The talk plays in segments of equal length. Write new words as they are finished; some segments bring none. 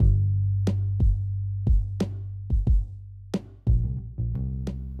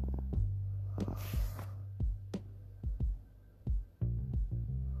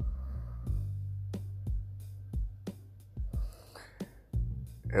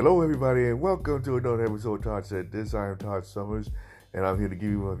Hello, everybody, and welcome to another episode of Todd Said This. I am Todd Summers, and I'm here to give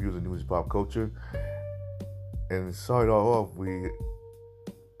you my views on news and pop culture. And to start it all off, we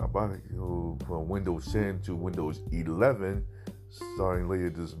are about to go from Windows 10 to Windows 11, starting later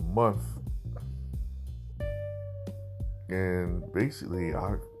this month. And basically,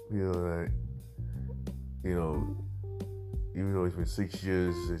 I feel that, even though it's been 6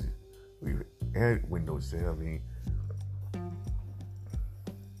 years since we've had Windows 10,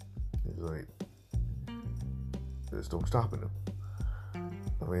 it's like there's no stopping them.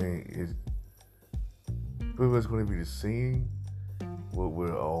 It's pretty much going to be the same, but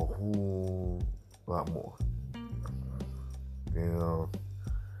with a whole lot more. And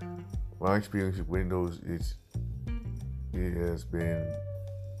my experience with Windows it has been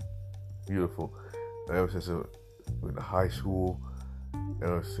beautiful ever since I went to high school,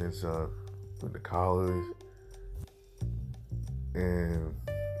 ever since I went to college, and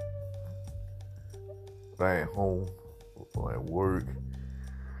at home or at work.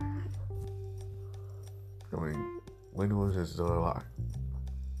 Windows has done a lot.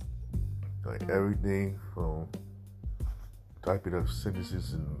 Like everything from typing up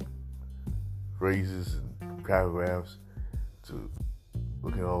sentences and phrases and paragraphs to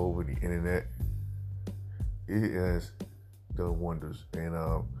looking all over the internet. It has done wonders, and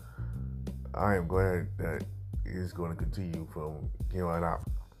I am glad that it is going to continue from here on out.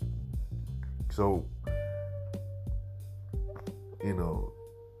 So,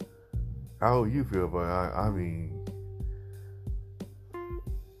 how you feel about it?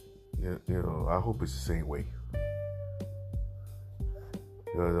 I hope it's the same way.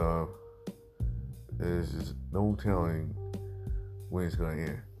 Because there's just no telling when it's going to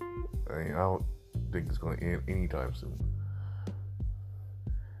end. I don't think it's going to end anytime soon.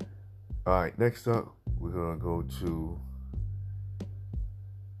 Alright, next up, we're going to go to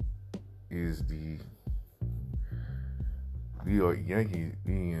is the New York Yankees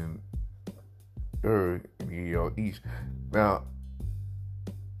being third in the AL East. Now,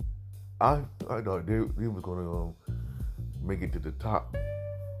 I thought they were going to make it to the top.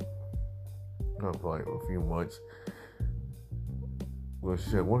 Not for like a few months. Well,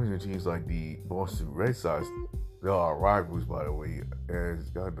 one of the teams like the Boston Red Sox, they are rivals, by the way, and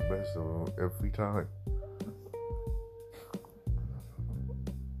it's got the best of them every time.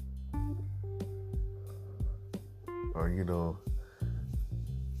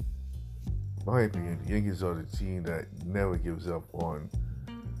 My opinion, the Yankees are the team that never gives up on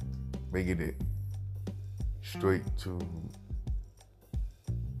making it straight to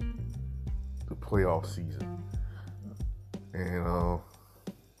the playoff season. And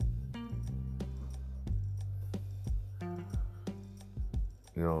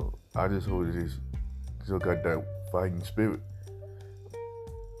I just hope that they still got that fighting spirit.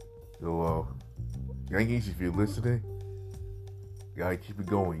 So Yankees, if you're listening, you gotta keep it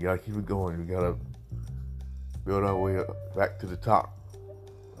going. We gotta build our way up, back to the top.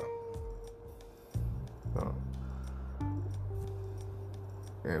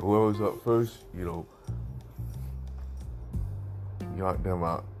 And whoever's up first, knock them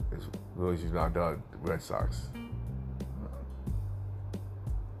out as well as you knocked out the Red Sox.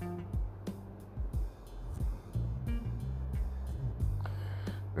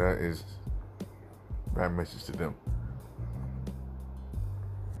 That is my message to them.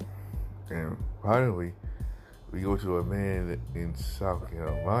 And finally, we go to a man in South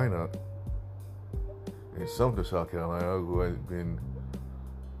Carolina, in Sumter, South Carolina, who has been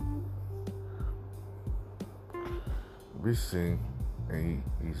missing, and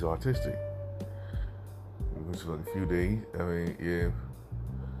he's autistic. It was like a few days.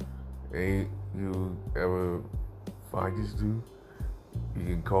 If you ever find this dude, you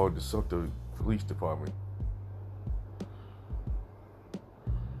can call the Sumter Police Department.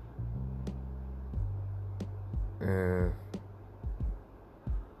 And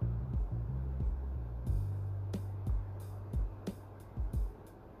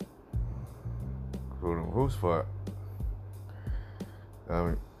for the most part,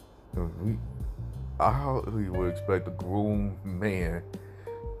 I hardly would expect a grown man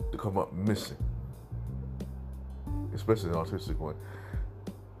to come up missing, especially an autistic one.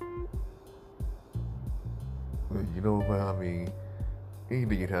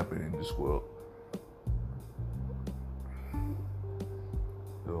 Anything can happen in this world.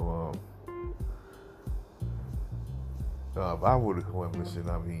 So, if I were to come up missing,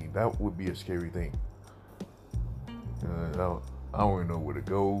 that would be a scary thing. I don't even know where to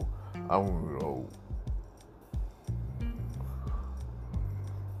go. I don't even know.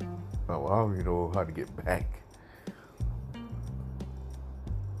 I don't even know how to get back.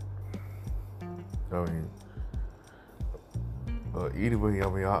 I mean, either way, I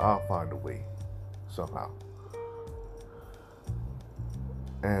mean, I'll find a way somehow.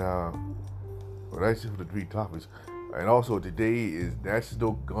 And well, that's it for the 3 topics. And also, today is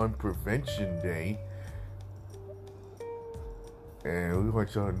National Gun Prevention Day. And we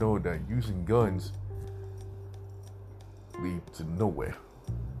want y'all to know that using guns lead to nowhere.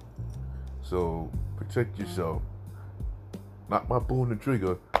 So protect yourself, not by pulling the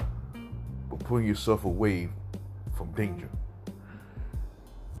trigger, but pulling yourself away from danger.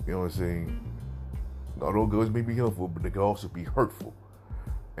 You know what I'm saying? Although guns may be helpful, but they can also be hurtful.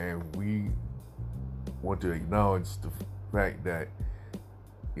 And we want to acknowledge the fact that,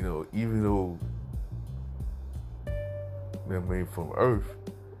 you know, even though they're made from Earth,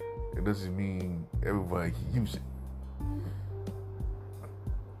 it doesn't mean everybody can use it.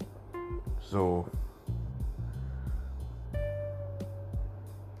 So,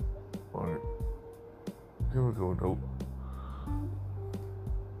 alright, here we go, nope.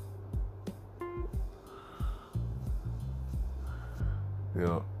 You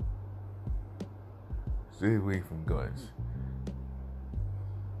know, stay away from guns.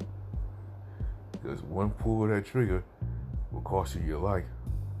 Because one pull of that trigger will cost you your life.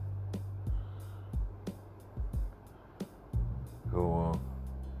 So,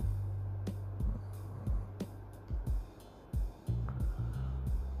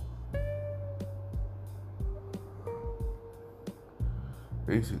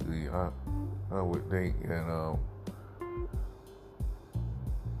 basically, I would think, and you know,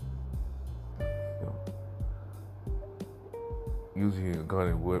 using a gun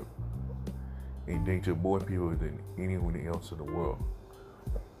and whip endanger more people than anyone else in the world.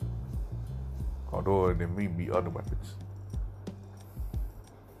 Although there may be other weapons.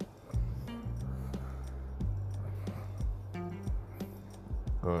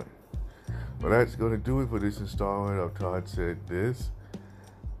 Alright. Well, that's going to do it for this installment of Todd Said This.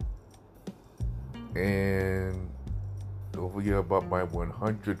 And don't forget about my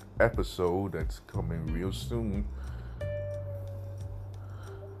 100th episode that's coming real soon.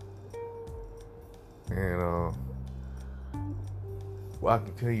 And well, I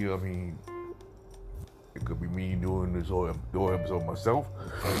can tell you, I mean, it could be me doing this whole episode myself,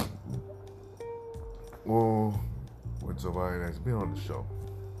 or with somebody that's been on the show.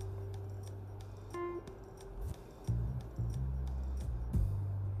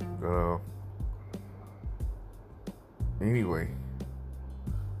 Anyway,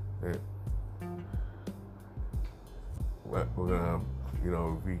 we're gonna, you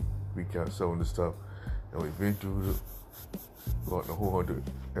know, recap some of the stuff that we've been through throughout the whole 100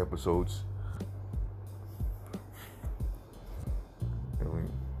 episodes. I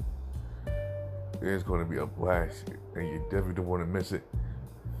mean, it's going to be a blast, and you definitely don't want to miss it.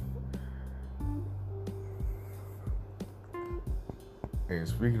 And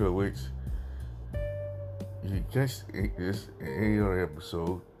speaking of which, you can catch this and any other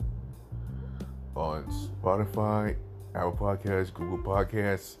episode on Spotify, Apple Podcasts, Google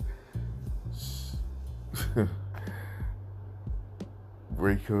Podcasts,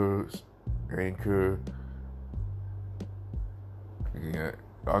 Breakers, Anchor,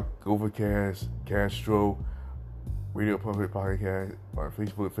 Overcast, Castro, Radio Public Podcast, our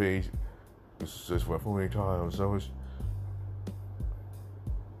Facebook page. This is just for 48 times on Summers.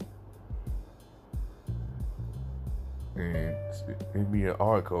 And send me an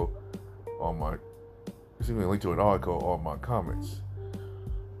article on my, send me a link to an article on my comments.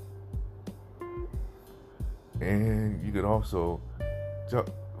 And you can also tell,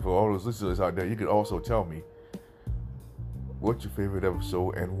 for all those listeners out there, you can also tell me what's your favorite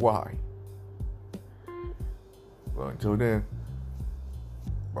episode and why. Well, until then,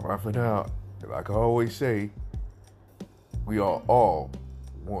 bye-bye for now. Like I always say, we are all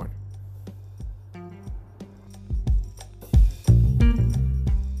one.